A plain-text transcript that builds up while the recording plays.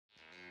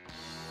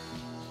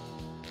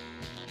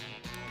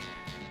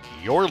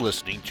You're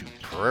listening to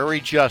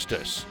Prairie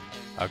Justice,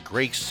 a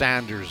Greg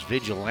Sanders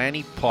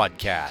vigilante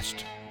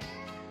podcast.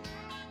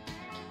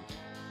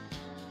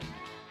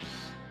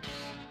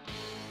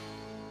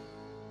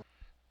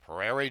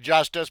 Prairie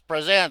Justice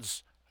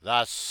presents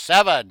the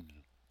Seven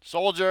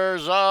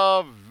Soldiers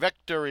of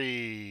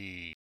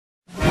Victory.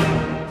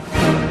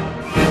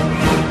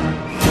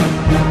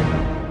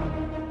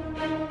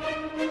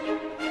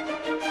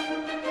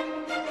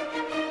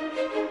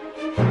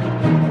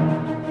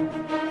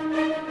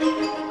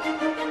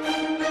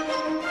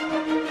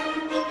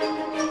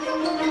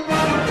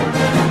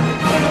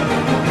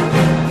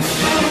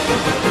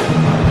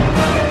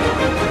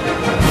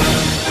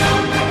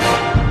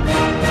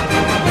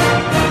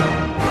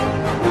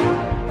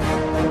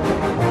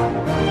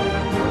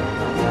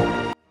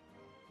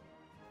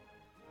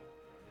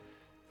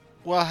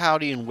 Well,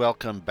 howdy and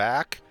welcome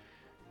back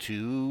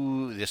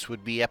to this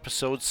would be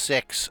episode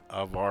 6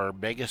 of our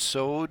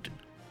megasode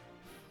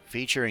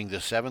featuring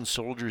the Seven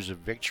Soldiers of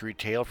Victory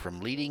tale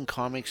from Leading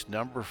Comics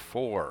number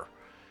 4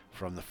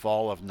 from the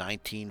fall of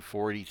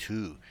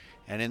 1942.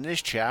 And in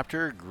this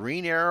chapter,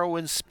 Green Arrow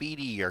and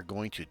Speedy are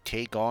going to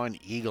take on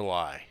Eagle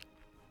Eye.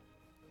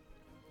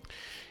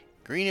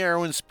 Green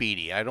Arrow and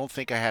Speedy, I don't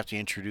think I have to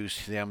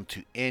introduce them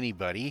to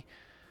anybody.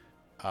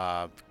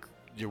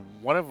 They're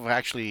one of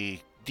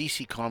actually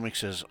DC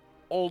Comics'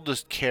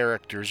 oldest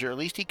characters, or at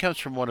least he comes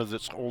from one of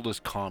its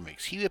oldest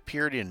comics. He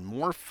appeared in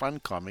More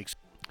Fun Comics,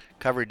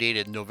 cover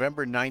dated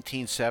November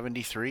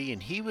 1973,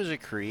 and he was a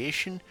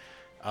creation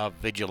of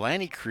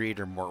vigilante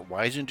creator Mort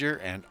Weisinger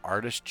and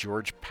artist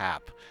George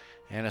Papp.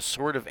 And it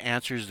sort of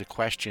answers the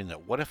question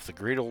that what if the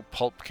great old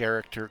pulp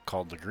character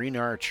called the Green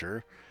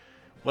Archer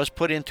was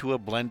put into a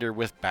blender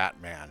with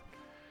Batman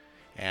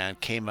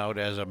and came out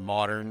as a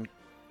modern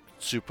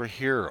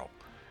superhero.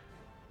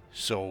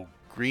 So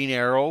Green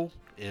Arrow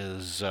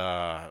is,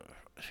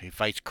 he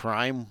fights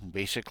crime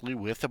basically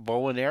with a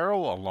bow and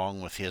arrow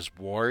along with his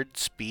ward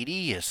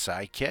Speedy, his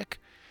sidekick,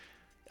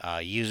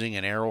 using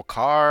an arrow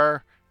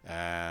car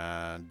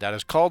and that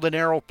is called an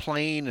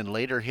aeroplane, and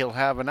later he'll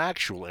have an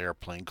actual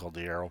airplane called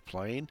the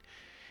Aeroplane,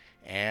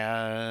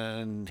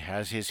 and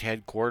has his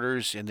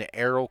headquarters in the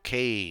Arrow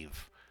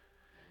Cave.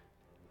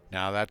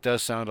 Now that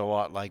does sound a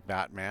lot like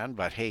Batman,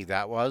 but hey,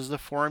 that was the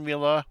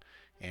formula.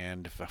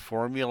 And if the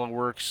formula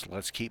works,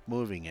 let's keep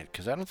moving it,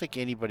 because I don't think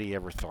anybody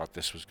ever thought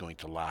this was going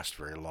to last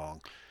very long.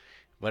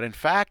 But in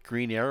fact,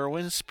 Green Arrow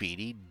and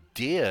Speedy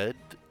did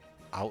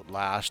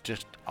outlast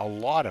just a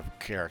lot of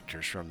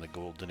characters from the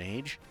Golden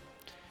Age.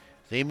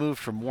 They moved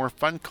from More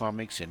Fun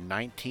Comics in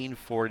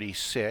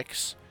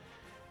 1946.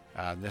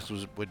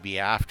 Would be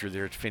after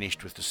they're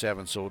finished with the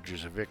Seven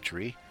Soldiers of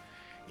Victory,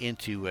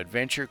 into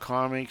Adventure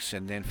Comics,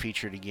 and then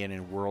featured again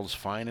in World's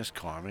Finest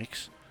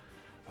Comics.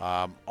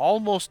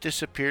 Almost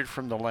disappeared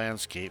from the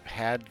landscape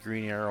had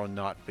Green Arrow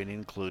not been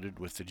included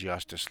with the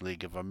Justice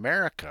League of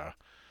America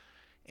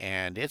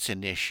and its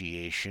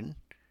initiation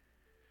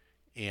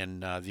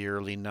in the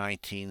early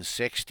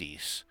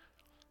 1960s.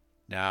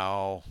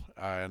 Now,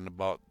 in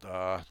about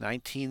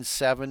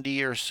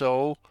 1970 or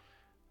so,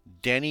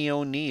 Denny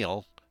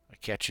O'Neil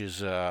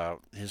catches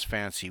his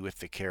fancy with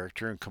the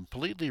character and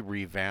completely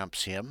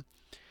revamps him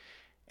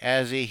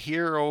as a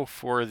hero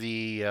for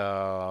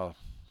the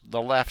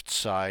left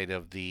side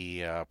of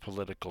the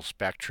political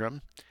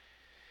spectrum,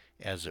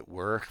 as it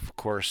were. Of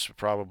course,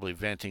 probably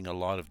venting a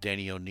lot of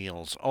Denny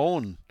O'Neil's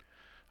own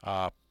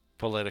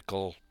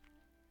political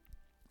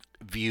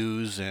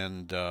views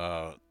and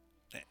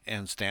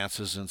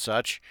stances and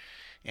such,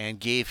 and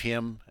gave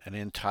him an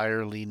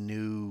entirely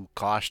new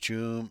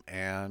costume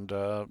and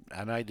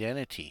an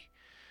identity.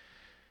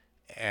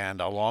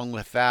 And along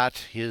with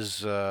that,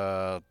 his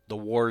the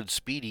ward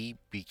Speedy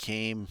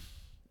became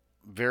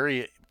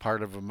very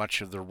part of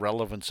much of the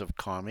relevance of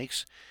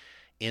comics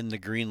in the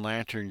Green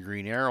Lantern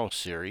Green Arrow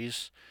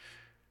series,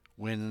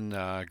 when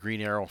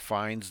Green Arrow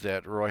finds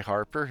that Roy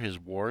Harper, his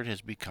ward, has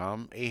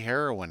become a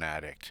heroin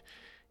addict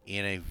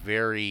in a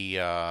very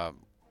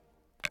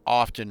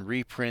often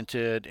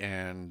reprinted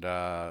and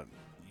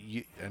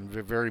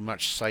very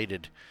much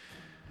cited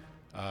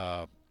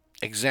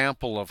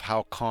example of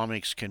how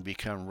comics can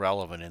become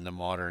relevant in the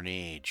modern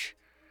age.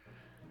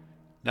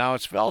 Now,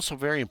 it's also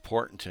very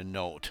important to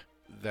note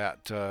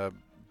that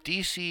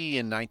DC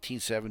in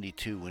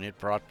 1972, when it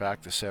brought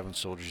back the Seven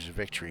Soldiers of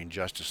Victory and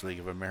Justice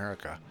League of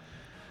America,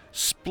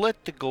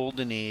 split the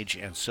Golden Age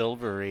and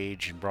Silver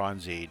Age and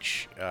Bronze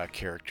Age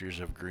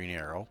characters of Green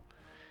Arrow,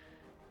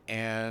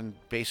 and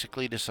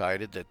basically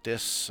decided that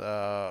this,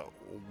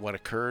 what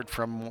occurred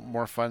from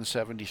More Fun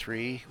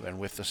 73 and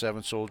with the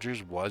Seven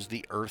Soldiers, was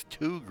the Earth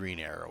 2 Green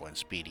Arrow and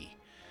Speedy.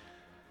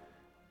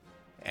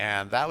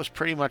 And that was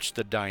pretty much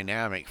the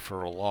dynamic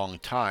for a long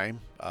time,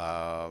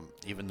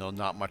 even though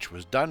not much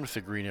was done with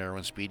the Green Arrow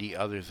and Speedy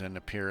other than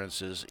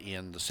appearances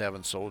in the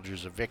Seven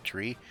Soldiers of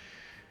Victory,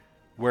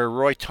 where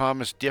Roy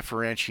Thomas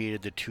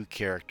differentiated the two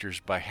characters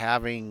by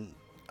having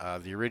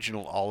the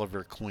original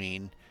Oliver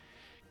Queen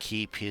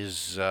keep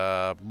his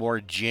more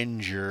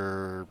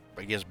ginger,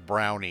 I guess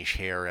brownish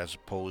hair, as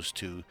opposed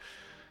to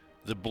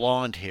the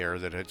blonde hair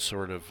that had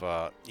sort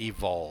of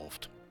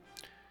evolved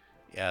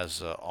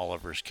as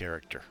Oliver's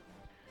character.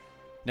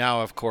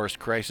 Now, of course,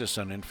 Crisis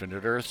on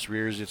Infinite Earths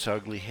rears its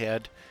ugly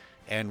head,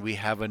 and we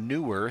have a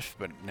new Earth,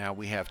 but now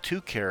we have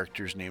two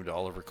characters named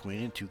Oliver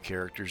Queen and two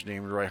characters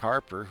named Roy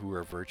Harper, who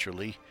are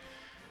virtually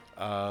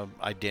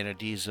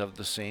identities of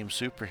the same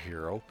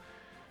superhero.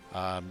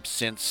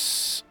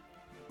 Since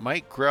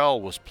Mike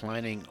Grell was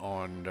planning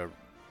on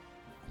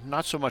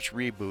not so much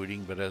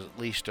rebooting, but at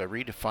least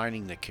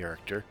redefining the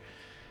character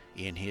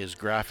in his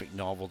graphic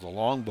novel The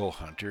Longbow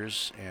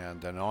Hunters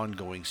and an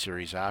ongoing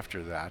series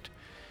after that,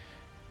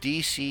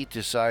 DC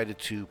decided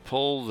to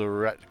pull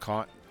the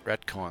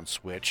retcon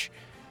switch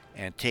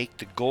and take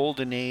the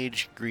Golden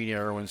Age Green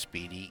Arrow and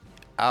Speedy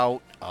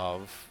out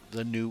of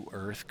the New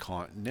Earth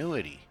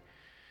continuity.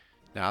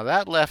 Now,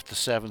 that left the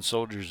Seven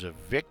Soldiers of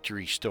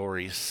Victory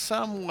story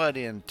somewhat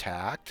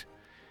intact,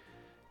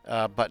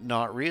 but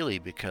not really,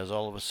 because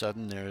all of a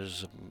sudden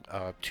there's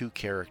two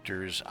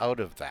characters out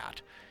of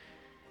that.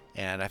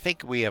 And I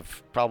think we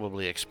have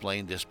probably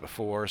explained this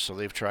before, so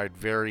they've tried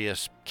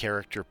various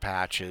character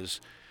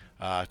patches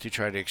to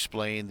try to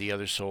explain the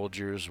other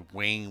soldiers.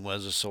 Wing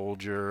was a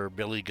soldier,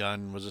 Billy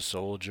Gunn was a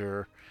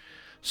soldier,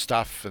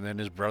 Stuff, and then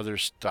his brother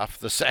Stuff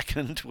the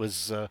Second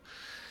was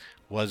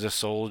a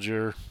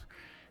soldier.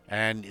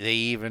 And they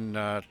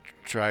even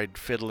tried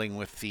fiddling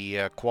with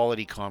the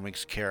Quality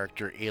Comics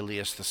character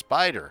Alias the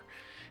Spider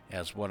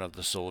as one of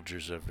the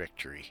soldiers of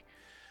victory.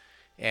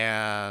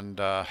 And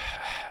I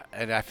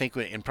think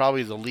in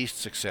probably the least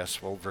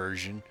successful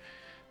version,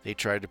 they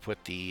tried to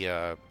put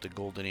the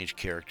Golden Age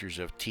characters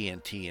of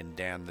TNT and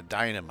Dan the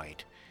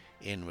Dynamite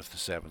in with the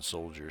Seven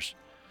Soldiers.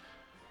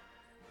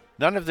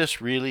 None of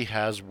this really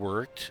has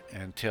worked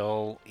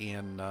until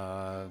in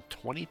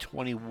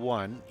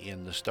 2021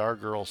 in the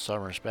Stargirl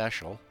Summer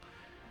Special.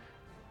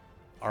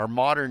 Our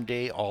modern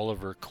day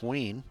Oliver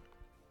Queen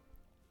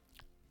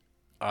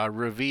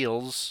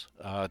reveals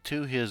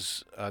to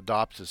his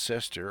adopted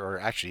sister, or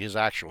actually his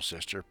actual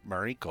sister,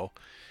 Mariko,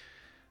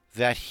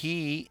 that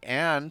he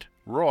and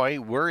Roy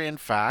were in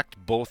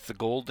fact both the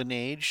Golden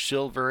Age,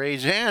 Silver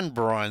Age, and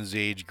Bronze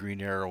Age Green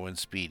Arrow and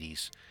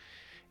Speedies.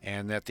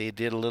 And that they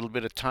did a little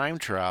bit of time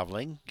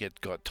traveling,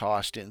 got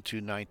tossed into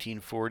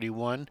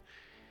 1941,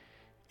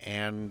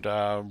 and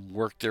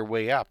worked their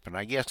way up. And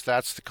I guess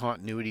that's the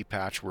continuity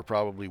patch we're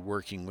probably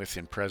working with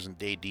in present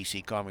day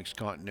DC Comics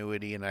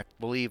continuity, and I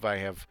believe I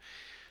have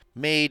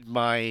made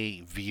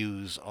my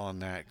views on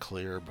that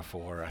clear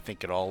before. I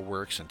think it all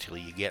works until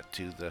you get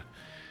to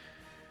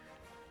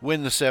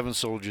when the Seven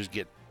Soldiers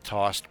get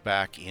tossed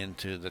back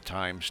into the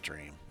time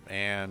stream.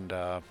 And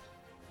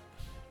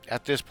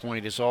at this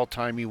point, it's all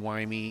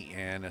timey-wimey,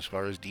 and as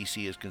far as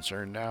DC is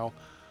concerned now,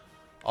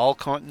 all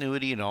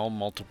continuity and all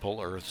multiple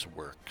Earths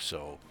work.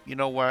 So, you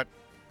know what?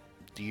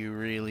 Do you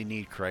really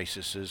need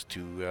crises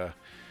to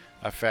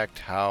affect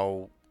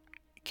how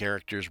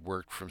characters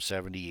worked from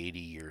 70, 80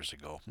 years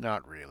ago?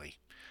 Not really.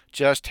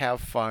 Just have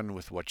fun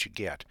with what you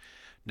get.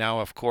 Now,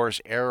 of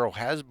course, Arrow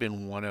has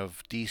been one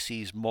of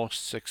DC's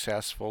most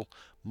successful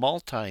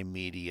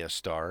multimedia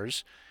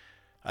stars.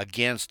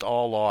 Against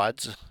all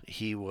odds,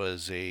 he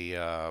was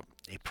a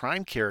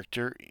prime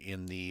character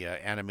in the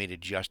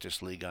animated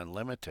Justice League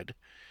Unlimited.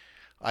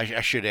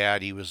 I should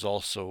add he was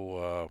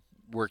also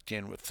worked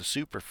in with the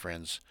Super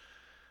Friends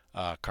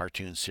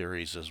cartoon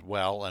series as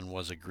well, and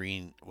was a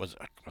green.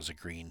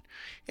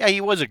 Yeah,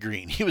 he was a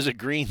green. He was a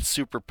green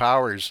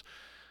superpowers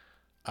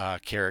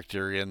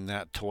character in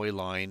that toy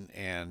line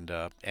and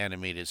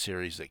animated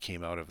series that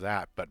came out of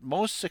that. But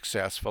most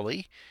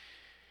successfully,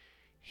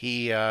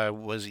 he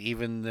was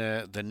even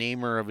the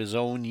namer of his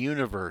own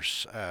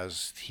universe,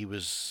 as he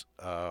was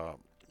the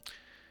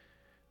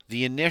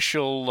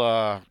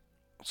initial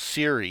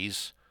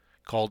series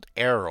called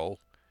Arrow,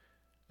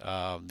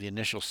 the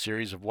initial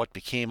series of what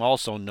became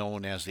also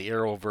known as the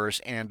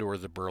Arrowverse and or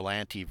the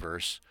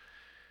Berlantiverse,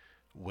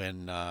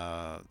 when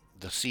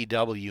the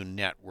CW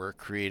network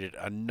created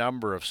a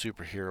number of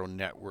superhero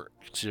network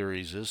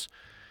series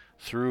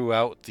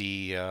throughout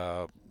the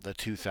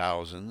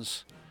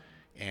 2000s.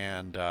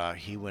 And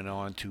he went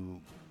on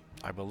to,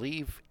 I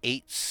believe,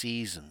 8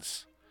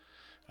 seasons,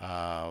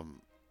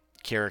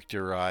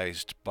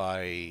 characterized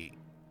by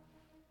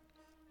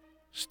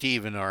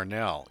Stephen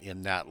Arnell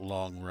in that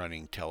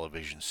long-running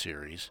television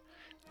series.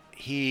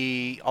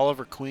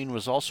 Oliver Queen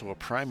was also a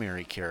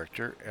primary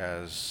character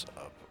as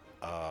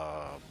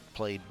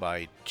played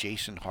by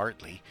Jason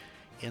Hartley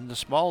in the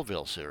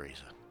Smallville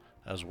series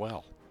as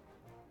well.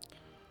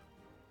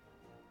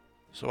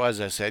 So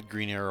as I said,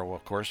 Green Arrow,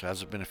 of course,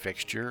 hasn't been a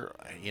fixture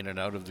in and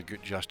out of the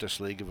Justice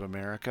League of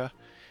America.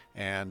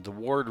 And the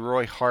Ward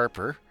Roy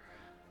Harper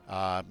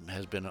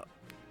has been,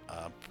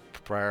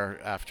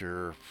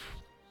 after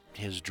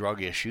his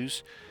drug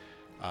issues,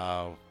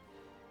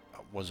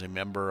 was a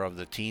member of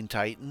the Teen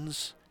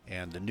Titans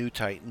and the New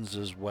Titans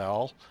as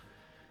well.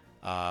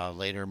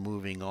 Later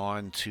moving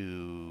on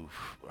to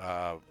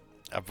a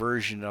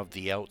version of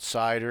the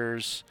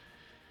Outsiders,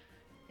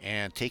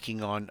 and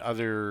taking on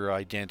other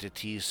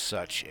identities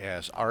such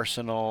as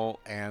Arsenal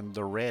and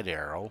the Red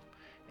Arrow,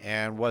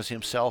 and was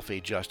himself a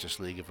Justice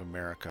League of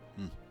America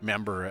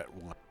member at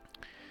one.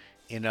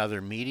 In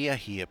other media,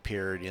 he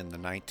appeared in the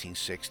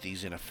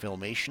 1960s in a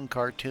Filmation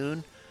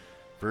cartoon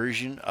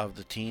version of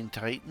the Teen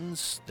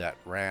Titans that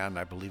ran,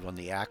 I believe, on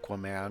the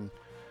Aquaman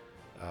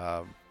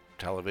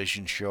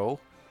television show,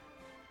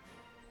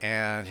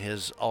 and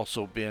has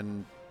also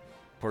been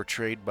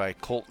portrayed by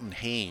Colton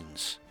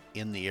Haynes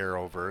in the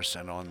Arrowverse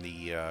and on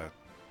the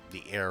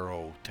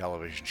Arrow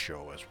television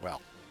show as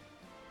well.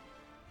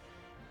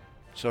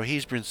 So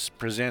he's been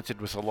presented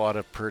with a lot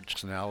of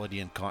personality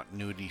and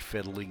continuity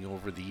fiddling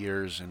over the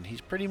years, and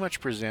he's pretty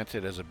much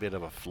presented as a bit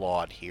of a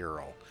flawed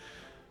hero,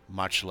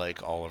 much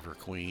like Oliver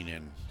Queen,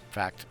 and in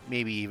fact,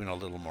 maybe even a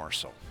little more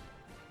so.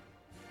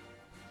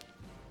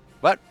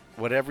 But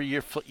whatever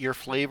your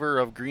flavor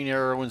of Green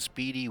Arrow and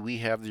Speedy, we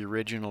have the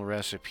original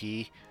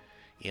recipe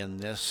in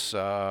this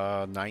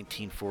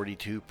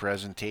 1942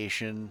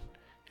 presentation.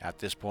 At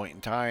this point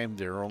in time,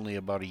 they're only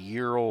about a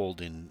year old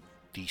in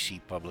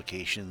DC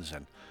publications,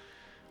 and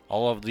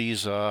all of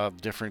these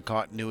different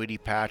continuity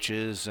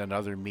patches and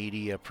other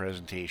media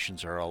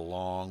presentations are a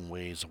long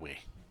ways away.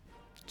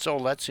 So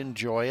let's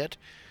enjoy it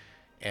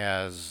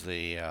as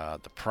the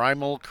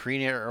primal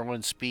Green Arrow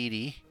and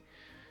Speedy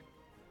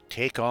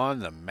take on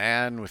the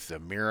man with the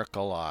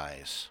miracle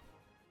eyes.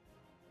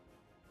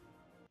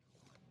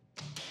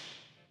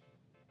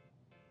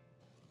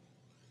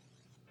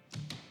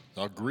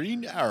 The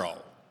Green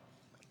Arrow,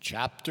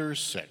 Chapter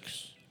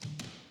 6.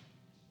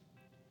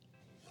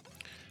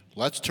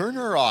 Let's turn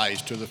our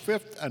eyes to the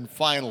fifth and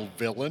final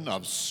villain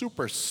of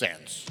Super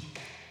Sense,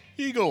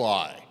 Eagle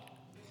Eye,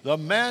 the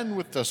man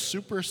with the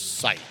super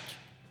sight.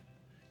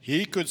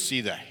 He could see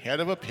the head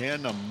of a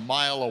pin a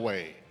mile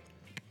away.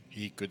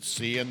 He could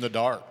see in the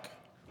dark.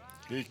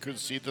 He could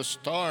see the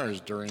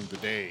stars during the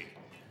day.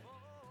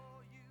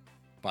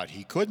 But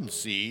he couldn't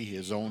see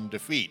his own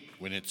defeat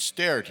when it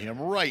stared him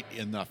right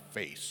in the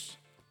face.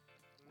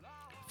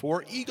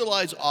 For Eagle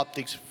Eye's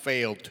optics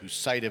failed to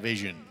sight a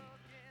vision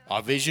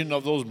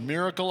of those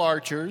miracle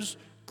archers,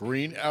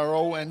 Green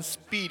Arrow and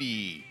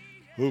Speedy,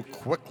 who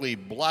quickly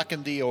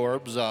blackened the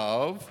orbs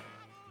of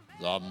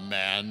the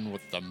man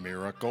with the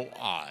miracle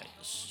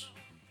eyes.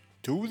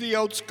 To the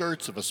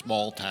outskirts of a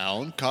small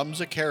town comes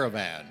a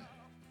caravan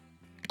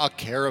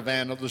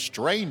of the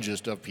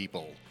strangest of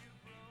people.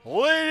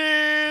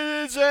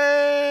 Ladies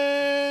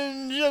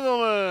and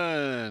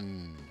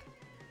gentlemen,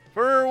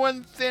 for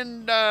one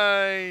thin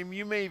dime,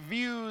 you may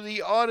view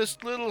the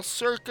oddest little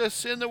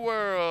circus in the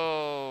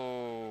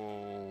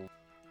world.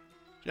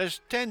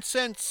 Just 10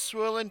 cents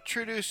will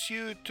introduce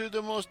you to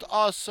the most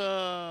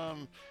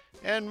awesome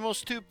and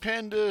most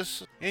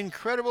stupendous,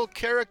 incredible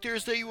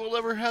characters that you will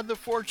ever have the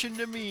fortune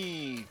to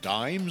meet.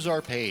 Dimes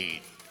are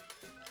paid,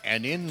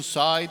 and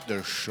inside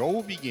the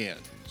show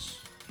begins.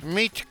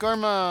 Meet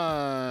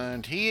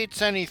Gourmand. He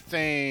eats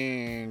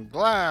anything.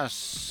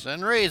 Glass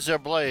and razor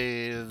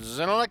blades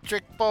and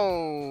electric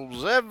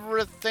bulbs.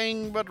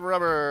 Everything but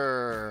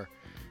rubber.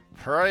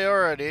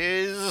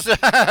 Priorities.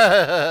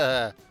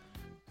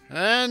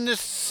 And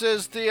this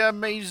is the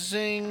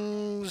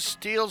amazing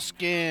steel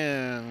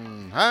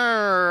skin.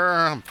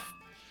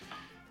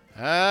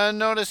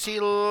 Notice he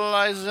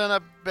lies on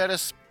a bed of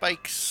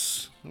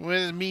spikes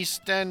with me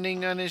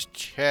standing on his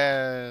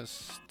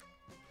chest.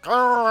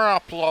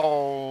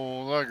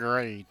 Garoppolo the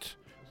Great.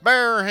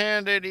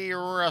 Barehanded he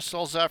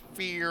wrestles a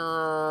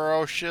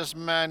ferocious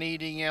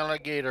man-eating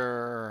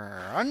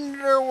alligator.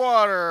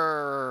 Underwater.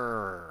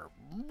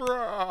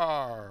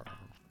 Brawr.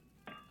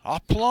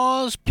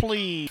 Applause,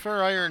 please, for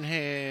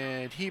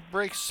Ironhead. He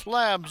breaks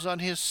slabs on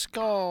his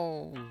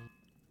skull.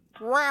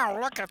 Wow,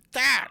 look at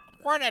that.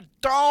 What a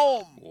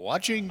dome.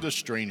 Watching the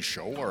strange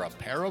show are a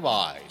pair of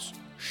eyes.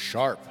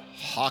 Sharp,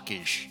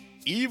 hawkish,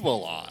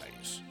 evil eyes.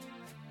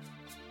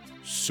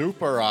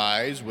 Super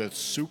eyes with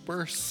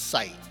super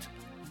sight,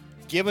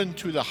 given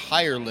to the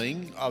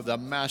hireling of the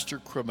master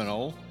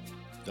criminal,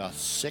 the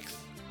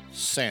Sixth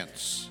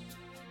Sense.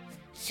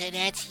 So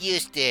that's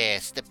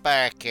Eustace, the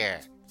barker,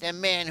 the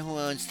man who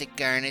owns the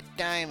Garnet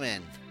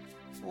Diamond.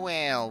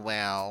 Well,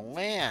 well,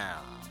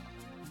 well.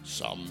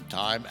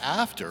 Sometime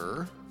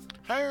after...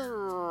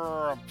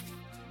 You're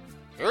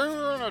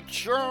in a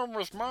charm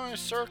with my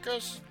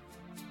circus?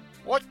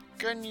 What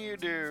can you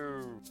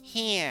do?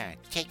 Here,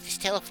 take this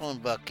telephone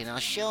book and I'll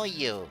show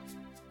you.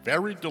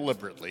 Very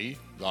deliberately,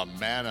 the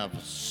man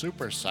of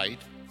super sight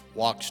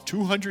walks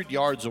 200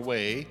 yards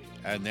away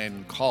and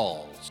then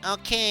calls.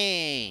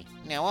 Okay,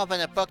 now open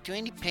the book to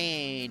any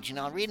page and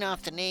I'll read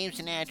off the names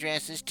and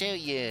addresses to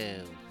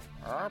you.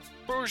 A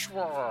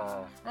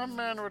bourgeois. A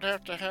man would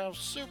have to have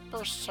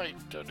super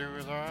sight to do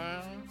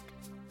that.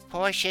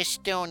 Portia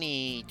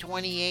Stoney,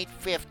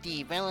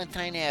 2850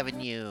 Valentine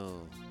Avenue.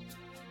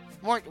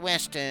 Mort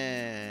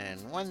Weston,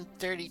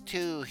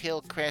 132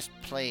 Hillcrest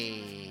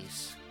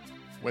Place.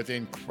 With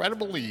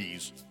incredible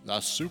ease, the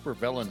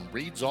supervillain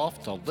reads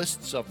off the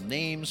lists of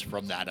names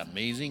from that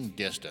amazing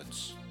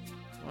distance.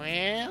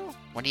 Well,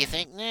 what do you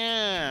think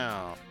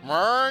now?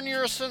 Mern,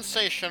 you're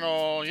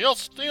sensational. You'll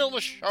steal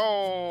the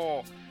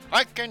show.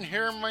 I can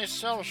hear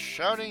myself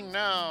shouting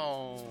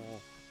now.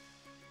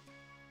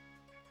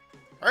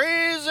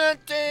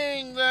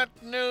 Presenting that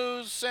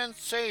new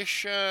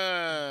sensation,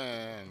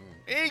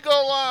 Eagle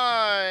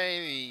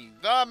Eye,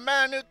 the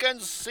man who can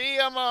see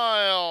a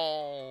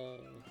mile.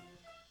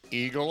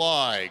 Eagle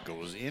Eye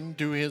goes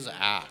into his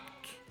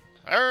act.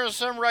 There's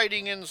some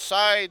writing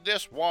inside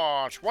this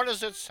watch. What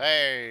does it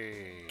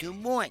say? To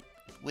Mort,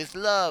 with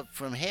love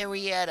from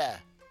Henrietta.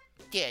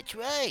 That's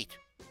right.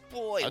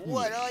 Boy, Suddenly,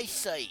 what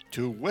eyesight.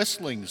 Two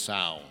whistling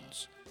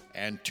sounds,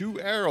 and two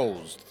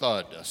arrows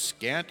thud a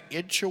scant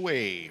inch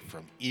away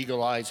from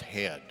Eagle Eye's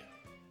head.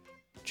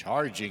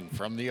 Charging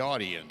from the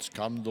audience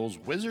come those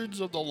wizards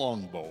of the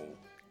longbow,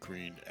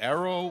 Green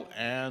Arrow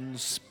and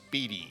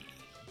Speedy.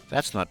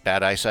 That's not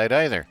bad eyesight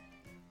either.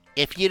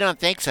 If you don't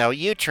think so,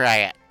 you try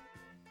it.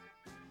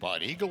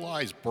 But Eagle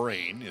Eye's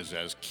brain is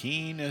as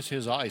keen as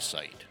his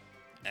eyesight.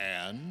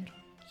 And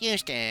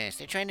Eustace,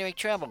 they're trying to make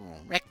trouble.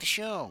 Wreck the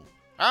show.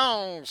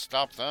 I'll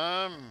stop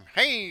them.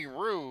 Hey,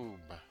 Rube.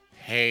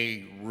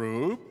 hey,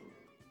 Rube,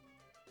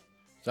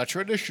 the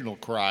traditional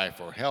cry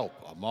for help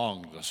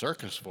among the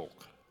circus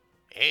folk.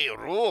 Hey,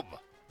 Rube.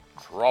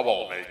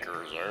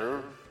 Troublemakers,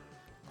 eh?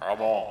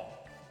 Come on,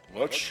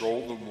 let's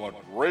show them what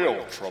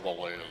real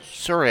trouble is.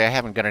 Sorry I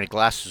haven't got any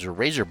glasses or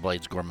razor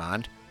blades,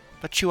 Gourmand,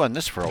 but chew on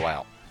this for a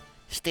while.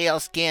 Steel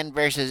Skin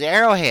versus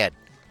Arrowhead.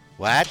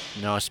 What?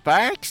 No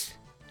sparks?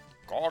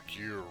 Got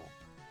you.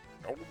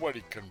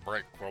 Nobody can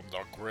break from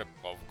the grip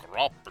of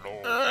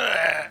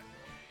Grapplo.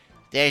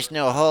 There's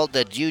no hold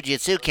that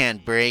Jujitsu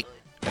can't break.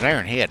 An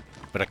iron head,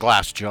 but a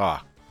glass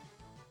jaw.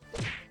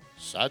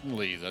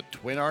 Suddenly, the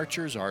twin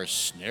archers are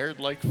snared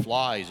like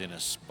flies in a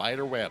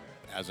spider web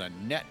as a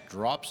net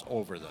drops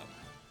over them.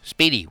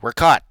 Speedy, we're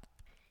caught.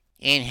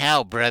 In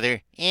how,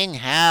 brother? In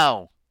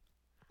how?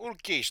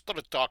 Okay,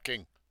 stop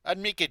talking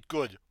and make it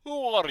good.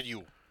 Who are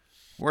you?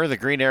 We're the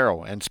Green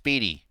Arrow and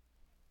Speedy.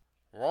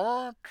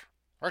 What?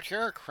 But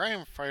you're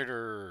crime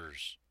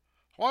fighters.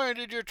 Why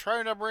did you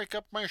try to break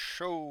up my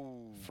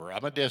show?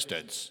 From a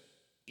distance,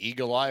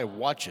 Eagle Eye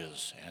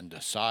watches and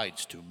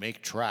decides to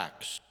make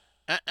tracks.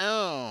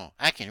 Uh-oh.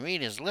 I can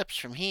read his lips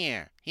from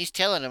here. He's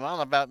telling him all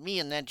about me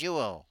and that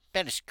jewel.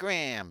 Better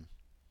scram.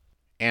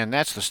 And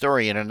that's the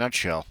story in a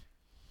nutshell.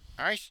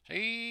 I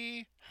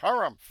see.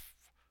 Harumph.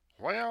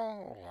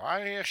 Well, I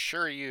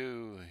assure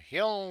you,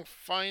 he'll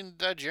find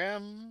the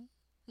gem.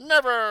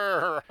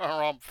 Never,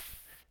 Harumph.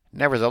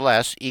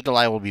 Nevertheless, Eagle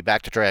Eye will be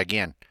back to try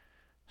again.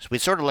 So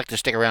we'd sort of like to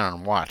stick around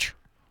and watch.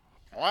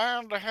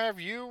 Glad to have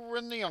you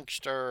and the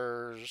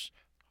youngsters.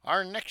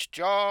 Our next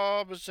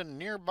job is in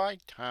nearby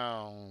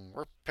town.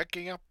 We're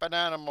picking up an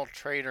animal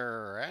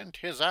trader and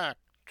his act.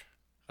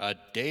 A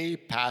day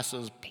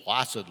passes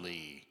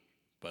placidly,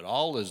 but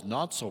all is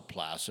not so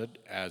placid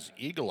as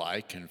Eagle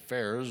Eye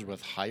confers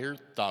with hired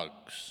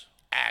thugs.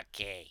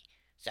 Okay.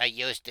 So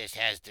Eustace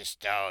has the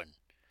stone.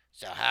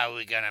 So how are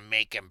we gonna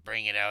make him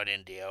bring it out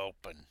in the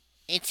open?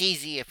 It's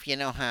easy if you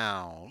know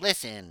how.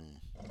 Listen.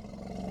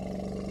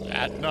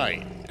 At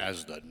night,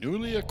 as the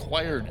newly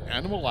acquired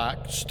animal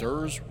act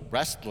stirs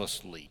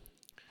restlessly,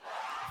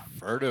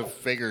 furtive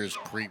figures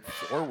creep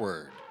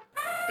forward,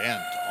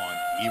 bent on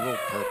evil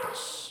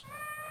purpose.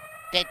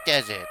 That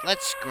does it.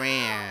 Let's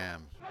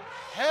scram.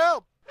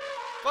 Help!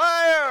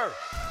 Fire!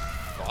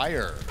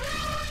 Fire,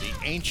 the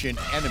ancient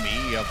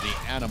enemy of the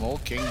animal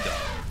kingdom.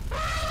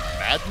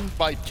 Maddened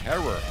by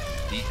terror,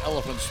 the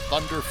elephants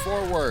thunder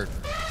forward,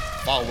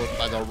 followed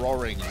by the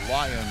roaring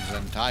lions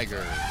and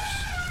tigers.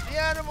 The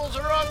animals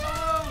are on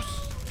the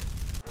loose!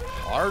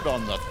 Hard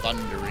on the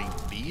thundering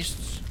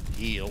beasts,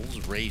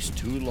 heels race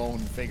two lone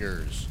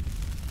figures.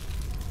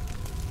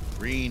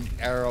 Green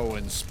Arrow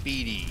and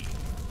Speedy.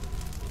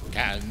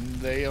 Can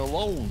they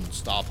alone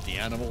stop the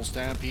animal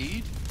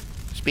stampede?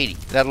 Speedy,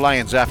 that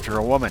lion's after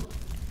a woman.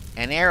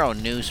 An arrow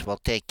noose will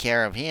take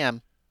care of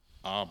him.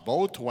 A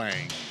bow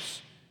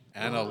twangs,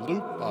 and a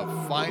loop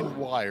of fine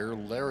wire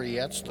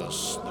lariats the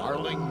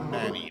snarling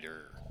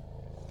man-eater.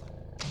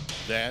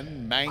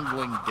 Then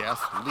mangling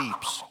death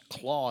leaps,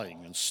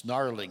 clawing and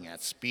snarling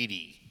at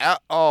Speedy,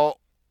 Uh-oh.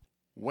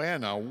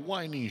 when a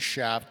whining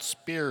shaft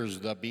spears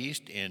the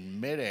beast in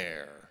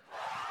midair.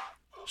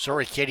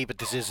 Sorry, Kitty, but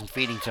this isn't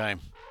feeding time.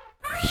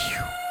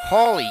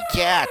 Holy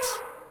cats.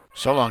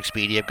 So long,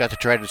 Speedy. I've got to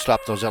try to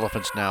stop those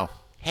elephants now.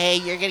 Hey,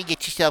 you're gonna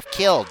get yourself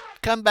killed.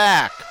 Come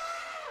back.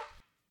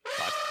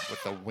 But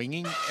with a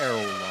winging arrow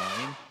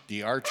line,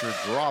 the archer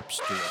drops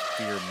to the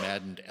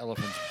fear-maddened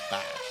elephant's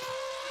back.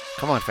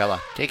 Come on,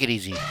 fella. Take it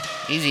easy.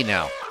 Easy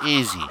now.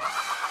 Easy.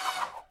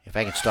 If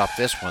I can stop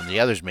this one, the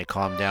others may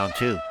calm down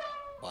too.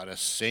 But a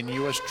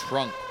sinuous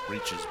trunk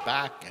reaches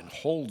back and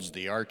holds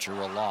the archer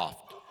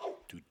aloft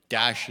to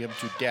dash him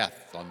to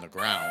death on the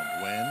ground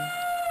when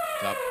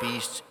the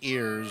beast's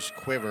ears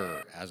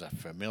quiver as a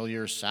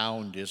familiar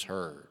sound is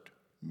heard.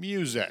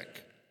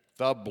 Music,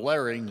 the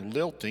blaring,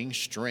 lilting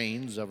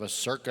strains of a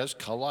circus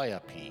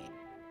calliope.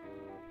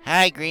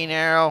 Hi, Green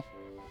Arrow.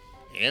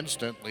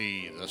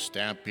 Instantly, the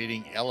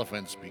stampeding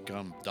elephants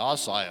become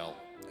docile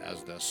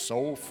as the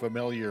so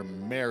familiar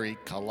merry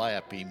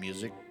calliope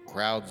music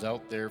crowds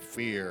out their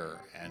fear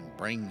and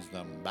brings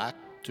them back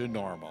to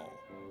normal.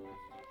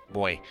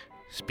 Boy,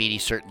 Speedy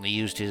certainly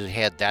used his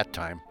head that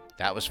time.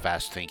 That was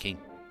fast thinking.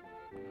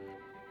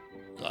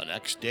 The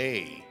next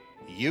day,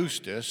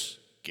 Eustace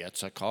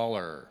gets a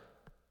caller.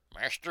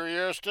 Mr.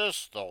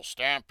 Eustace, those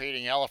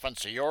stampeding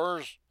elephants of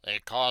yours, they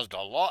caused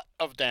a lot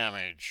of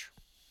damage.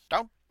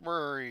 Don't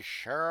worry,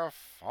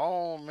 Sheriff,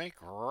 I'll make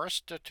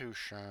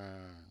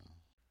restitution.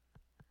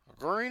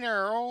 Green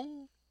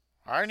Arrow,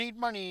 I need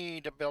money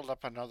to build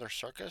up another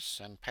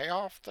circus and pay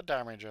off the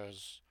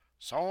damages,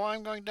 so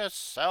I'm going to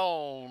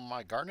sell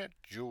my garnet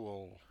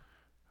jewel.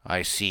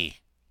 I see.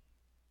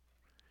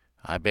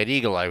 I bet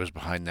Eagle Eye was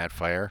behind that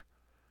fire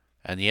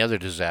and the other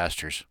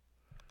disasters.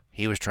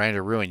 He was trying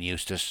to ruin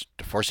Eustace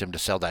to force him to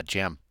sell that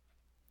gem.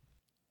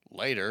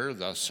 Later,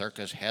 the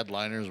circus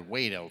headliners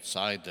wait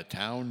outside the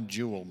town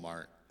jewel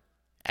mart.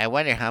 I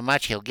wonder how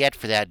much he'll get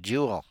for that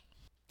jewel.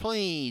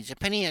 Please, a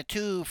penny or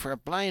two for a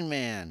blind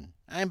man.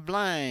 I'm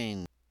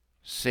blind.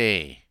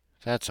 Say,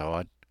 that's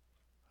odd.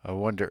 I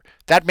wonder.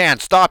 That man,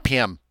 stop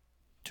him!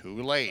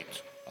 Too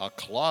late. A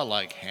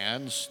claw-like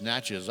hand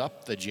snatches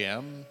up the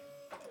gem.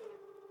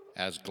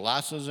 As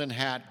glasses and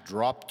hat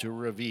drop to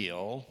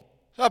reveal,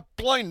 The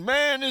blind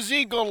man is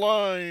Eagle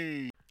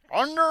Eye.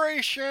 On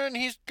narration,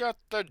 he's got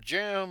the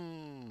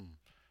gem.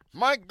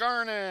 My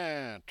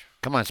garnet.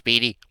 Come on,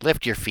 Speedy,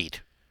 lift your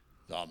feet.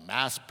 the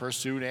mass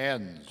pursuit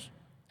ends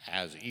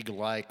as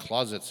Eagle Eye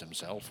closets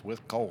himself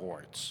with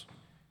cohorts.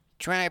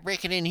 Try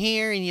breaking in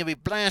here and you'll be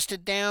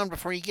blasted down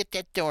before you get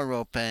that door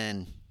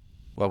open.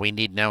 What we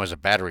need now is a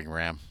battering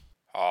ram.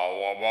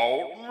 How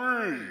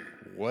about me?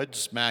 Wood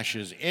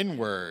smashes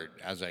inward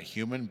as a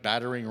human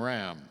battering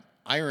ram.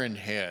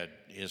 Ironhead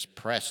is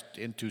pressed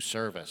into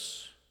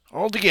service.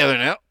 All together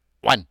now.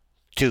 1,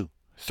 2,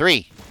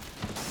 3.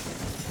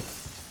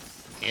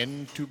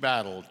 Into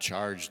battle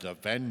charge the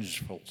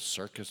vengeful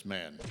circus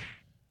men.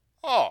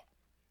 Oh,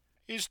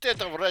 instead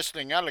of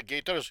wrestling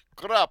alligators,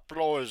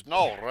 Graplo is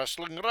now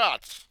wrestling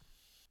rats.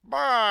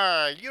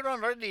 Bah, you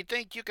don't really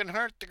think you can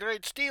hurt the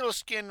great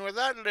Steelskin with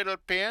that little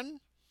pin?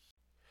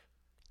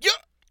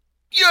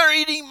 You're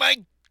eating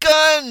my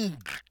gun!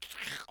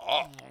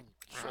 Oh,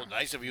 so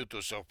nice of you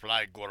to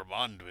supply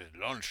Gourmand with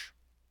lunch.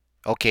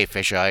 Okay,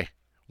 Fisheye.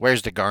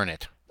 Where's the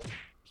garnet?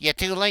 You're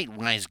too late,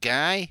 wise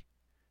guy.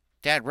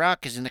 That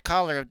rock is in the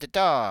collar of the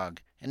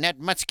dog, and that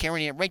mutt's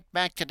carrying it right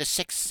back to the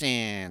Sixth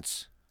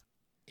Sense.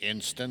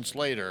 Instants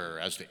later,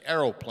 as the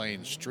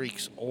aeroplane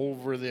streaks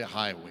over the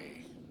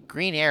highway.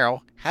 Green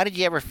Arrow, how did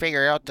you ever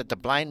figure out that the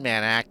blind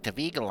man act of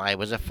Eagle Eye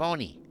was a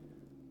phony?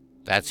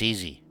 That's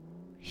easy.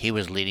 He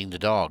was leading the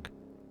dog.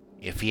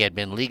 If he had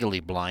been legally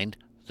blind,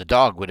 the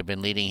dog would have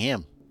been leading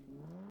him.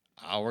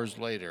 Hours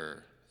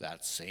later,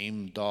 that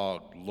same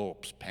dog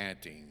lopes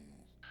panting.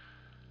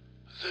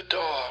 The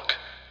dog.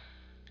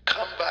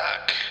 Come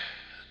back.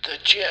 The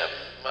gem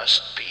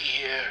must be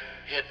here.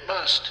 It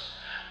must.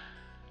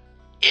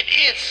 It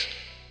is.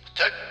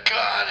 The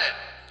garnet.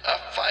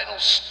 A final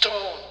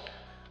stone.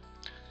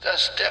 The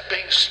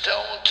stepping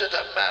stone to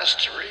the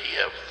mastery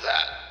of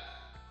that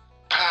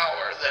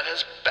power that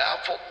has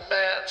baffled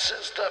man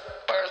since the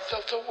birth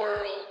of the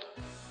world.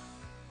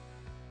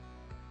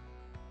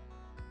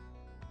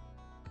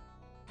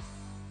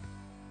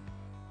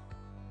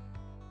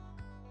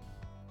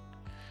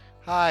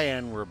 Hi,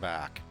 and we're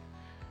back.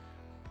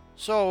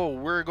 So,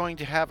 we're going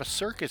to have a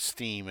circus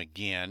theme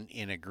again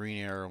in a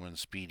Green Arrow and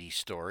Speedy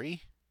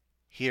story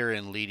here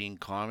in Leading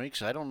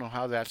Comics. I don't know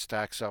how that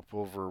stacks up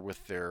over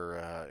with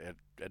their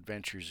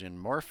adventures in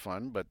More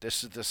Fun, but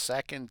this is the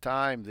second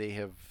time they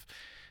have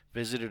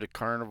visited a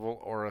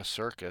carnival or a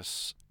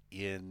circus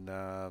in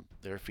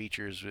their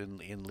features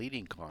in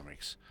Leading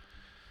Comics.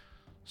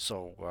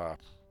 So,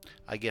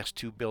 I guess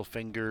to Bill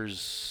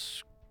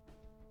Finger's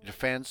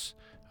defense,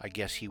 I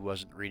guess he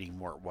wasn't reading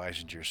Mort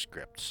Weisinger's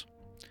scripts.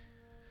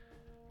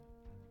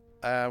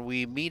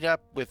 We meet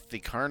up with the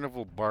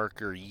carnival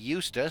barker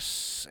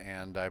Eustace,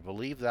 and I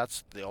believe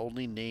that's the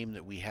only name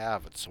that we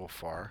have it so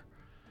far.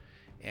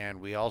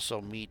 And we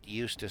also meet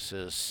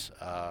Eustace's,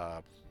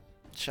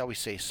 shall we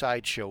say,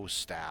 sideshow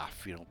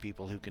staff. You know,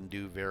 people who can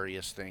do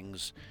various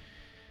things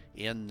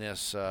in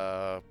this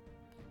the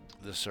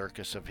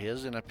circus of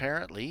his. And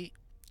apparently,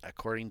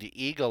 according to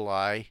Eagle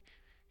Eye,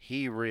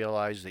 he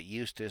realized that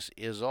Eustace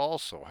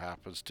also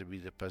happens to be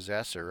the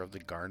possessor of the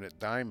Garnet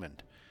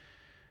Diamond.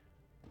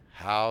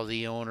 How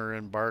the owner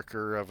and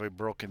barker of a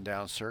broken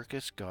down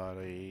circus got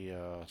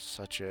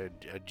such a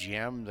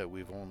gem that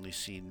we've only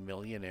seen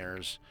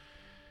millionaires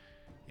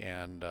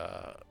and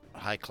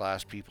high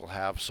class people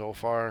have so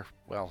far,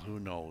 well, who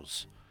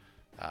knows.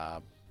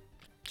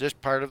 Just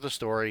part of the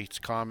story. It's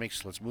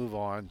comics. Let's move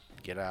on,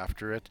 get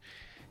after it.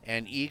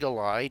 And Eagle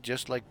Eye,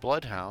 just like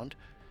Bloodhound,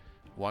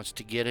 wants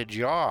to get a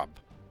job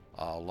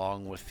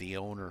along with the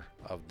owner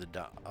of the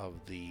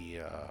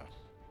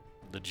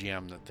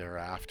gem that they're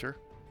after.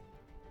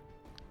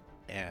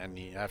 and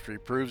after he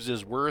proves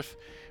his worth,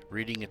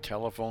 reading a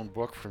telephone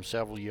book from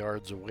several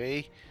yards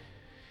away,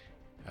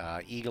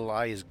 Eagle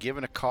Eye is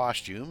given a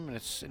costume, and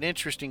it's an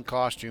interesting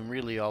costume.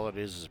 Really, all it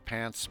is a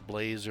pants,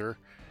 blazer,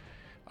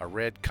 a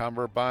red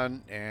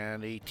cummerbund,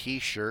 and a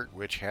t-shirt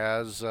which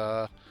has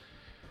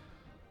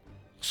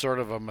sort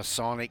of a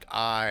Masonic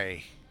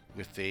eye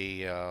with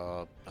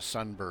a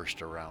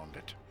sunburst around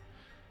it.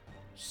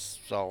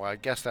 So I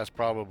guess that's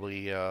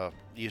probably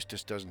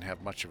Eustace doesn't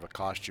have much of a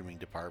costuming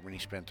department. He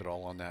spent it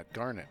all on that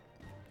garnet.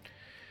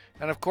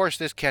 And of course,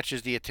 this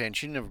catches the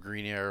attention of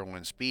Green Arrow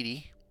and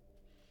Speedy,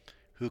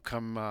 who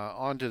come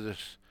onto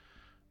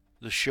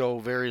the show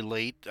very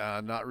late,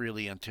 not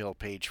really until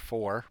page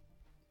 4.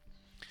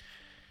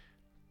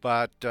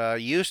 But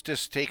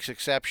Eustace takes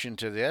exception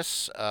to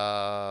this,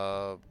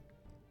 that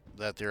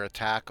their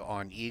attack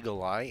on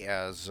Eagle Eye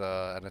as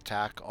an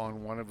attack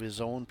on one of his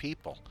own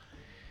people.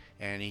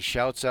 And he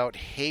shouts out,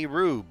 "Hey,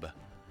 Rube."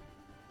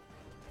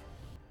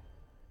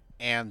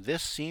 And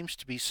this seems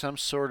to be some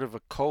sort of a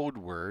code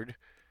word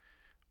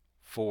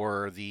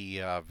for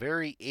the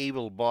very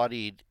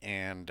able-bodied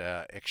and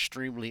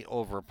extremely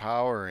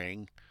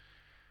overpowering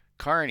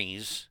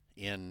carnies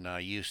in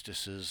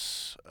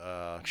Eustace's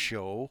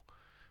show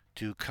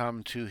to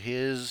come to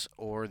his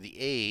or the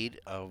aid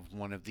of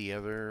one of the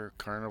other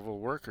carnival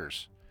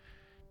workers.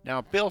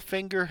 Now, Bill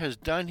Finger has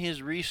done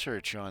his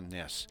research on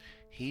this.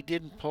 He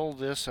didn't pull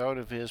this out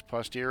of his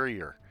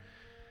posterior.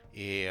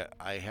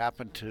 I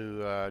happened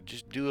to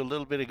just do a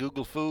little bit of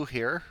Google Foo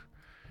here.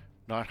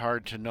 Not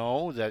hard to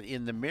know that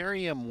in the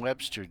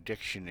Merriam-Webster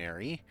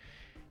dictionary,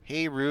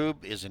 "Hey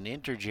Rube" is an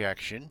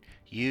interjection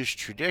used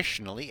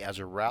traditionally as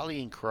a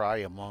rallying cry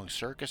among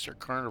circus or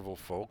carnival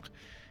folk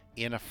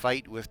in a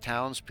fight with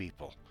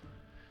townspeople.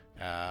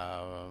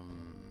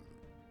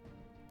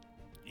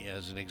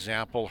 As an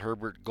example,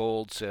 Herbert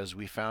Gold says,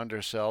 "We found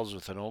ourselves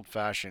with an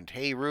old-fashioned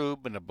 'Hey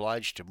Rube' and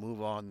obliged to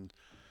move on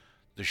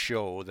the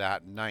show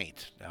that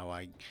night." Now,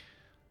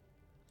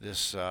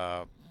 this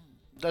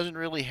doesn't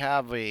really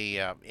have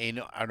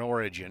an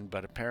origin,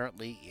 but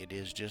apparently it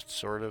is just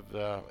sort of,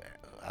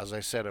 as I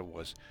said it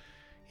was.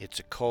 It's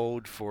a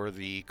code for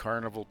the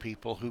carnival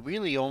people who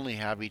really only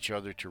have each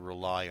other to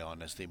rely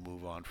on as they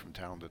move on from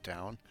town to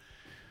town,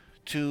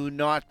 to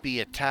not be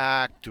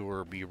attacked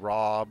or be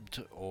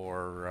robbed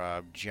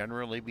or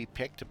generally be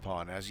picked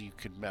upon, as you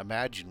can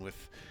imagine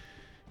with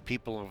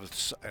people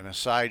in a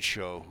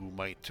sideshow who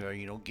might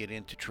get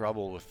into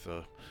trouble with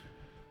the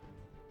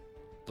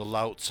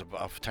louts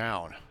of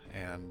town.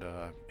 And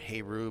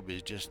 "Hey Rube"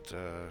 is just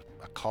a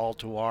call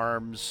to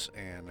arms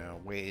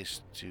and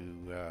ways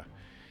to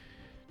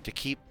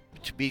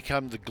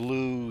become the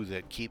glue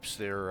that keeps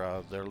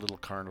their little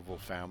carnival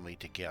family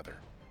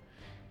together.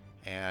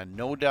 And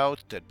no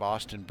doubt that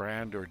Boston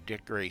Brand or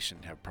Dick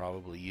Grayson have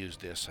probably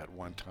used this at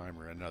one time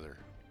or another.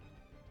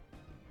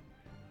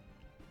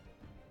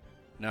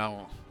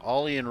 Now,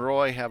 Ollie and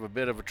Roy have a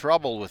bit of a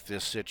trouble with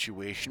this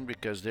situation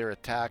because they're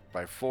attacked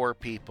by 4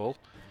 people.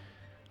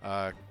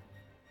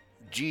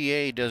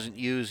 GA doesn't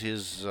use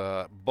his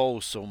bow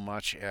so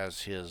much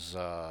as his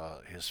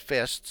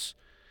fists,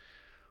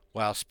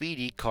 while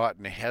Speedy, caught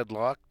in a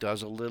headlock,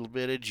 does a little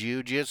bit of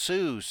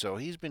jiu-jitsu. So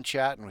he's been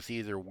chatting with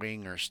either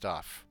Wing or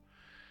Stuff.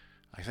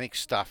 I think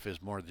Stuff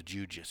is more the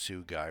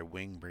jiu-jitsu guy.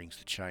 Wing brings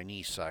the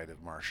Chinese side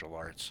of martial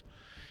arts.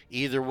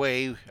 Either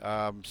way,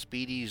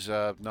 Speedy's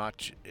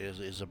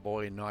is a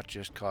boy not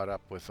just caught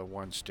up with a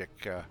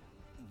one-stick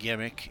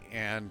gimmick,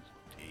 and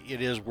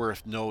it is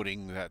worth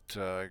noting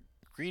that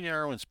Green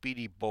Arrow and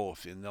Speedy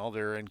both, in all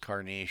their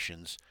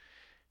incarnations,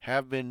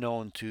 have been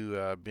known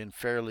to been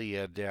fairly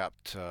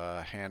adept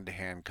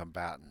hand-to-hand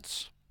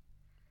combatants.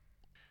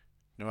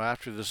 Now,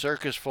 after the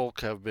circus folk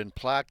have been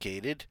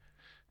placated,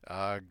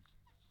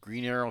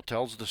 Green Arrow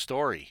tells the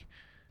story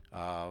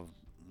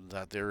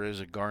that there is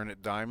a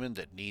garnet diamond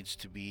that needs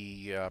to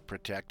be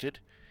protected.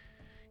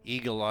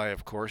 Eagle Eye,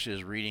 of course,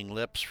 is reading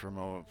lips from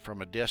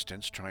a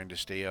distance, trying to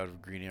stay out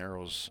of Green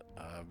Arrow's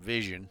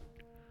vision.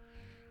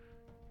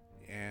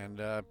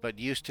 But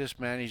Eustace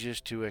manages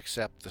to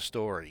accept the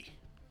story.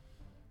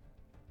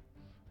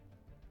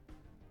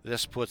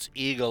 This puts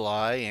Eagle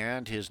Eye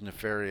and his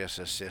nefarious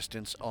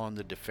assistants on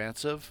the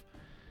defensive.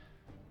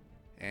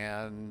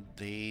 And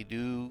they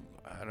do,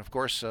 and of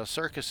course,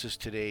 circuses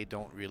today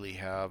don't really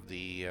have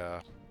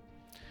the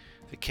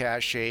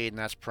cachet, and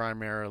that's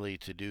primarily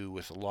to do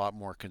with a lot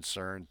more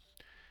concern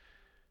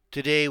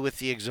today with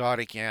the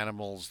exotic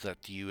animals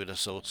that you would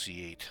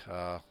associate.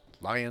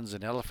 Lions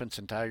and elephants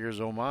and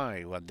tigers, oh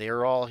my, well,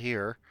 they're all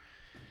here.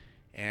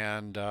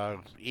 And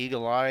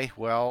Eagle Eye,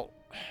 well,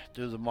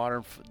 to the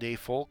modern day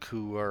folk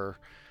who are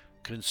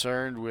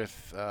concerned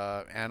with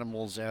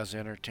animals as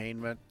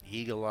entertainment,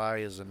 Eagle Eye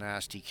is a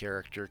nasty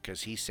character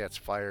because he sets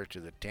fire to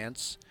the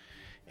tents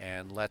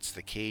and lets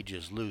the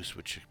cages loose,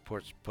 which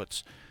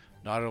puts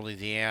not only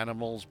the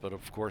animals but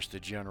of course the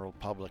general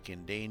public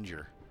in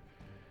danger.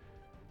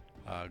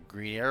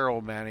 Green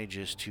Arrow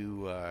manages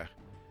to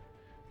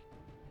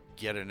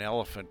get an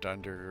elephant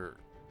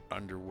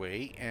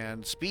underway,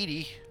 and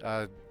Speedy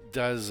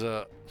does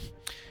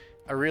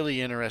a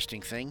really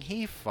interesting thing.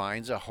 He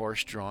finds a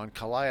horse-drawn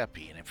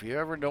calliope, and if you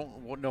ever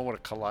don't know what a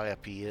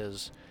calliope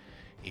is,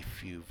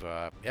 if you've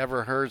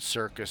ever heard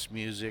circus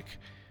music,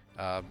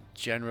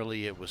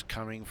 generally it was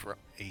coming from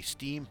a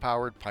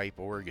steam-powered pipe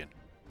organ.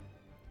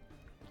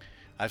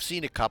 I've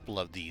seen a couple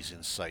of these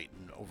in sight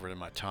over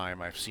my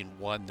time. I've seen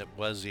one that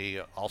was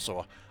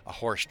also a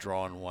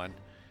horse-drawn one,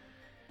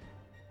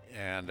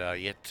 and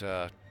it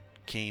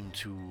came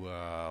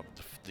to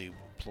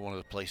one of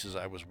the places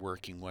I was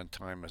working one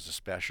time as a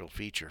special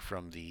feature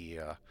from the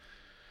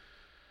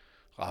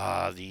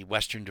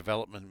Western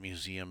Development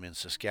Museum in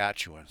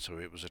Saskatchewan. So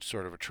it was a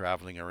sort of a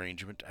traveling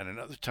arrangement. And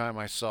another time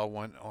I saw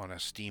one on a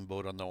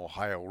steamboat on the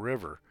Ohio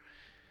River,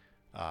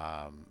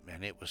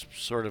 and it was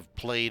sort of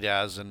played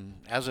as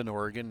an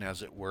organ,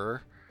 as it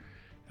were,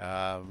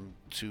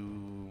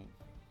 to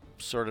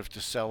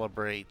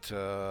celebrate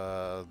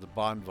the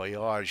Bon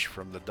Voyage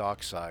from the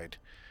dockside,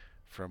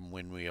 from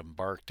when we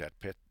embarked at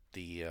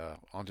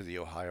onto the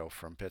Ohio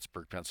from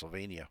Pittsburgh,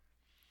 Pennsylvania.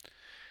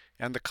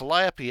 And the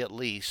calliope, at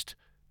least,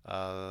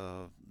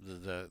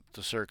 the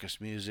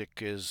circus music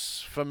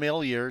is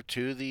familiar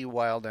to the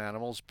wild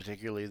animals,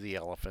 particularly the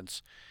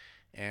elephants,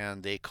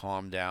 and they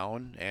calm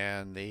down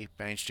and they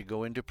manage to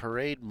go into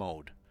parade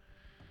mode.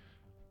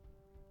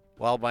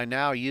 Well, by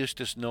now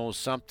Eustace knows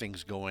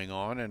something's going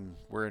on, and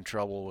we're in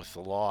trouble with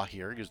the law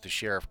here because the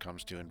sheriff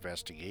comes to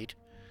investigate,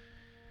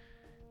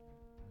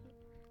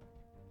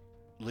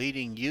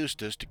 leading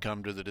Eustace to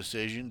come to the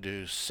decision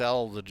to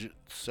sell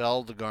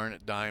the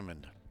garnet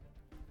diamond.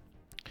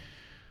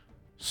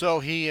 So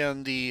he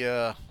and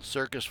the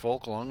circus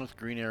folk, along with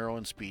Green Arrow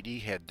and Speedy,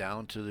 head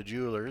down to the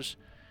jeweler's,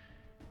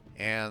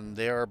 and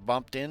they are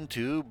bumped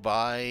into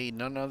by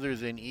none other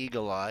than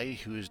Eagle Eye,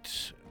 who's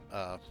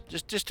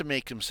just to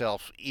make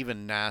himself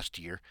even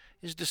nastier,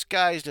 is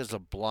disguised as a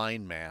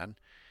blind man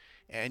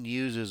and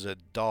uses a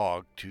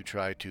dog to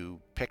try to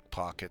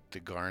pickpocket the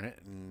garnet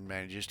and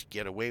manages to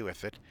get away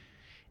with it,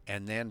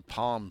 and then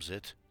palms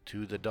it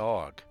to the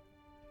dog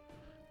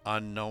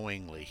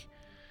unknowingly.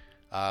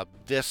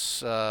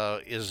 This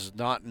is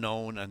not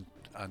known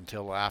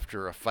until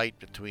after a fight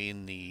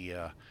between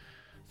the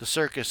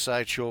circus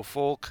sideshow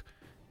folk,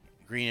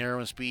 Green Arrow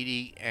and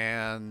Speedy,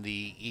 and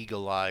the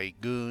Eagle Eye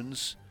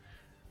goons,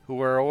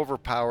 who are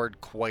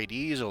overpowered quite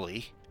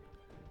easily.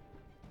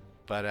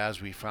 But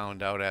as we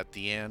found out at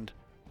the end,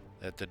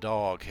 that the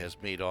dog has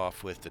made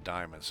off with the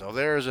diamond. So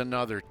there's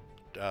another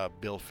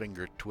Bill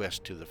Finger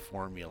twist to the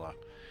formula.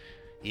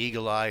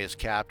 Eagle Eye is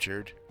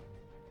captured,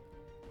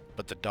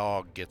 but the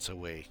dog gets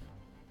away.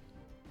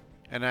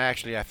 And I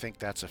think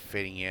that's a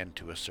fitting end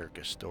to a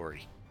circus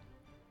story.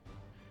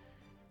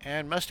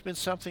 And must have been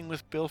something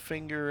with Bill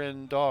Finger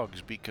and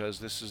dogs, because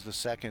this is the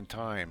second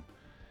time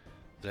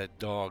that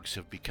dogs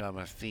have become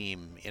a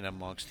theme in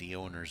amongst the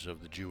owners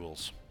of the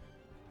jewels.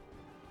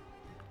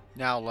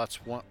 Now let's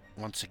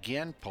once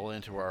again pull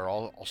into our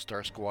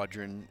All-Star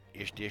Squadron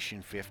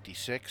edition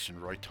 56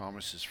 and Roy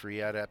Thomas's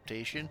free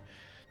adaptation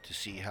to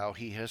see how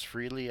he has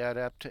freely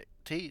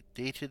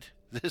dated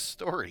this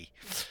story.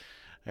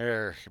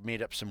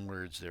 Made up some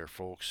words there,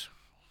 folks.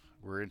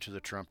 We're into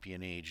the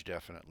Trumpian age,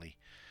 definitely.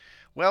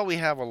 Well, we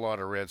have a lot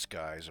of red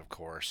skies, of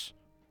course.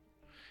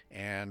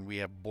 And we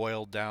have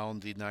boiled down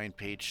the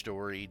 9-page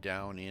story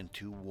down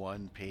into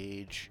 1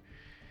 page.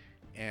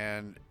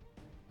 And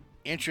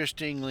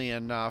interestingly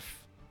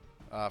enough,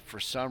 for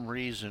some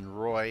reason,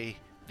 Roy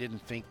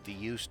didn't think the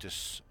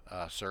Eustace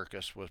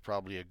Circus was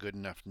probably a good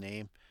enough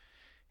name.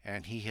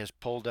 And he has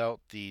pulled out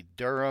the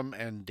Durham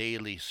and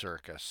Daly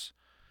Circus.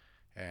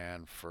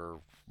 And for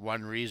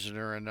one reason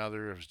or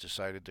another, has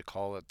decided to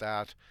call it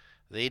that.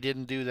 They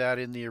didn't do that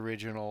in the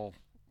original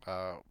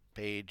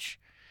page,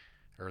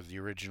 or the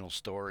original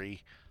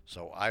story,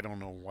 so I don't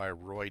know why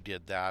Roy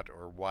did that,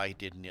 or why he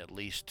didn't at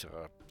least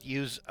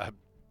use a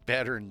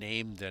better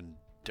name than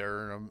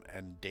Durham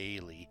and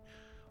Daly.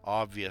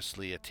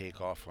 Obviously a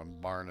takeoff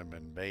on Barnum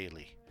and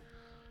Bailey.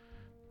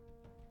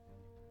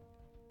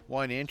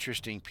 One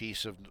interesting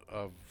piece of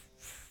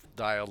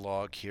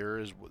dialogue here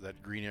is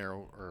that Green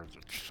Arrow, or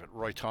that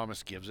Roy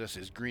Thomas gives us,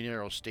 is Green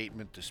Arrow's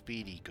statement to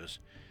Speedy, because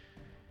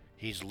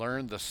he's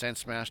learned the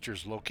Sense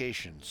Master's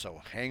location,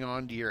 so hang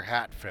on to your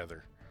hat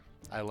feather.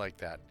 I like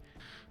that.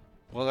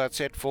 Well, that's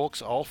it,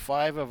 folks. All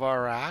 5 of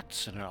our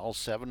acts and all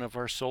 7 of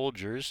our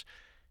soldiers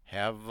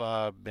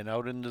have been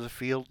out into the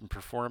field and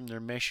performed their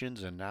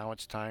missions, and now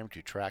it's time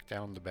to track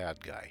down the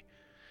bad guy.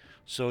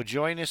 So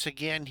join us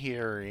again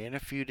here in a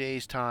few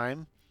days'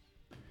 time,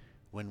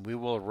 when we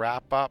will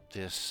wrap up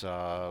this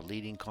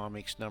Leading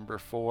Comics number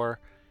 4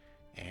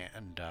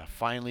 and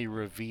finally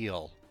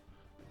reveal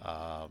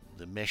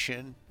the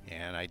mission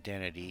and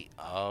identity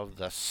of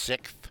the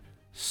 6th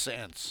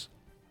Sense.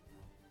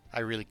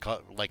 I really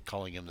like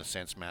calling him the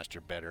Sense Master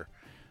better.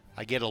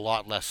 I get a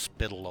lot less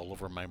spittle all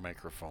over my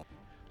microphone.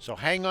 So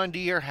hang on to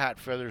your hat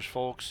feathers,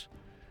 folks.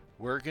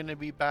 We're going to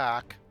be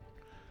back.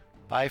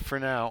 Bye for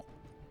now.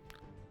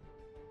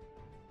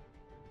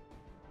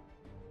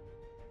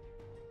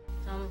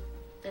 Dum,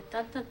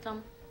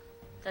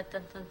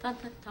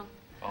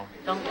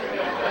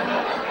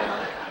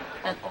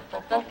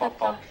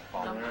 Da-da.